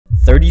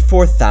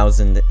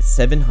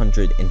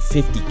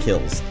34,750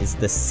 kills is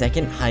the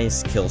second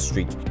highest kill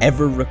streak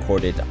ever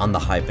recorded on the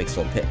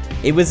Hypixel Pit.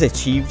 It was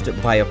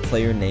achieved by a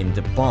player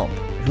named Bomb,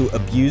 who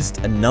abused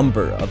a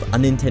number of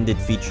unintended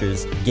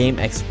features, game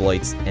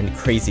exploits, and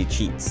crazy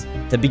cheats.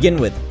 To begin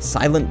with,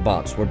 silent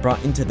bots were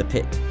brought into the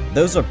pit.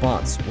 Those are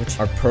bots which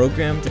are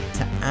programmed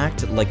to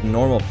act like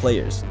normal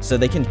players, so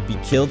they can be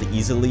killed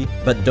easily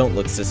but don't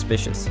look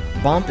suspicious.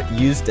 Bomb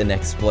used an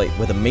exploit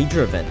with a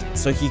major event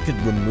so he could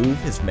remove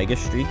his mega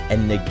streak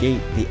and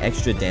negate the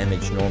extra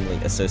damage normally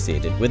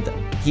associated with them.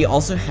 He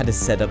also had a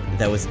setup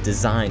that was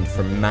designed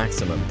for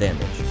maximum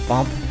damage.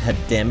 Bomb had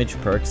damage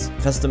perks,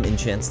 custom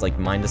enchants like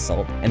Mind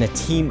Assault, and a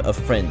team of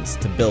friends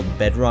to build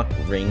bedrock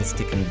rings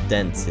to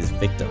condense his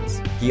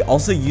victims. He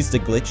also used a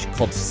glitch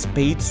called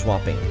spade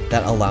swapping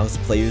that allows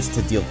players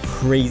to deal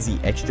crazy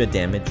extra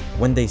damage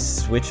when they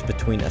switch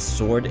between a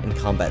sword and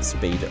combat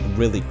spade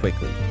really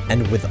quickly.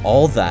 And with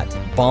all that,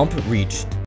 Bomb reached